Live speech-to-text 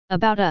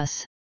About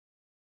us.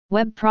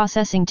 Web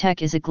Processing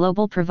Tech is a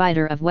global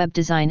provider of web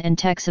design and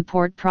tech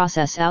support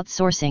process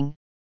outsourcing,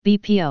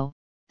 BPO,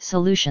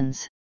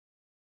 solutions.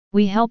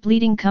 We help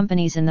leading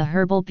companies in the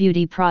herbal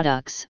beauty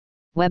products,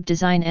 web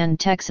design and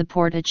tech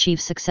support achieve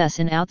success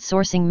in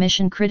outsourcing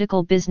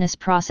mission-critical business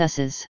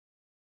processes.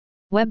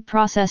 Web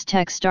Process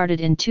Tech started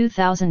in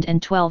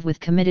 2012 with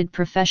committed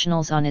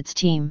professionals on its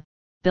team,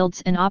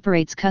 builds and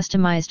operates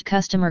customized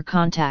customer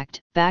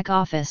contact, back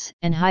office,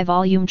 and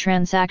high-volume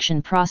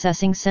transaction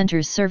processing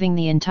centers serving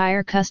the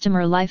entire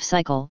customer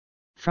lifecycle,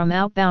 from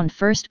outbound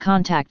first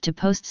contact to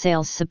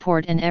post-sales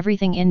support and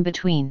everything in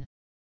between.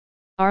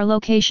 Our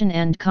location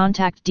and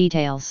contact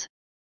details.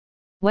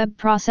 Web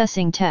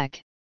Processing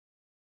Tech.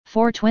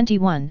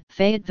 421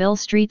 Fayetteville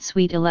Street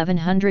Suite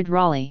 1100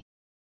 Raleigh,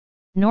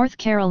 North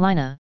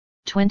Carolina,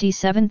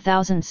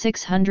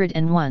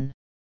 27601.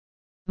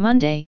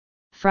 Monday,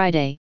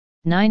 Friday,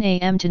 9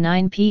 a.m. to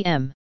 9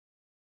 p.m.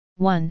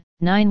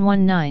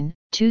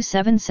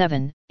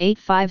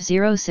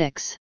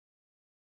 1-919-277-8506.